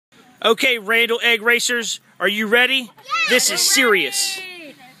Okay, Randall egg racers, are you ready? This is serious.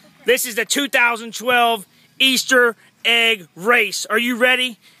 This is the 2012 Easter egg race. Are you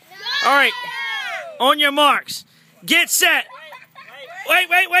ready? All right, on your marks, get set. Wait,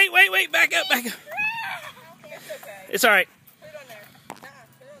 back up. It's all right.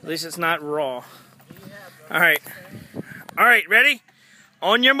 At least it's not raw. All right, ready?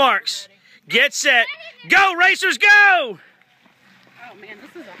 On your marks, get set, go racers, go! Oh man,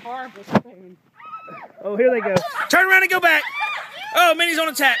 this is a horrible spoon. Oh, here they go. Turn around and go back. Oh, Minnie's on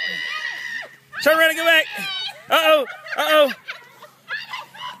attack. Turn around and go back. Uh-oh.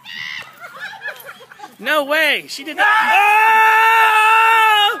 No way. She did not.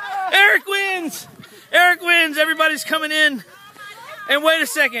 Oh! Eric wins. Eric wins. Everybody's coming in. And wait a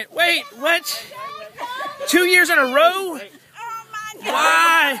second. Wait, what? 2 years in a row?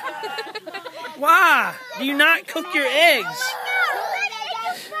 Why? Why do you not cook your eggs?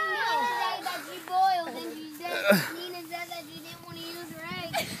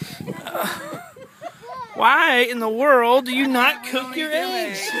 Why in the world do you not cook your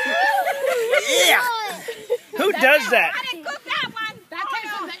eggs? Yeah. Who does that? I didn't cook that one. That came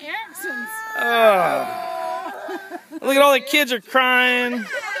from the Ericksons. Oh. Look at all the kids are crying.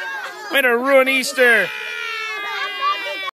 Way to ruin Easter.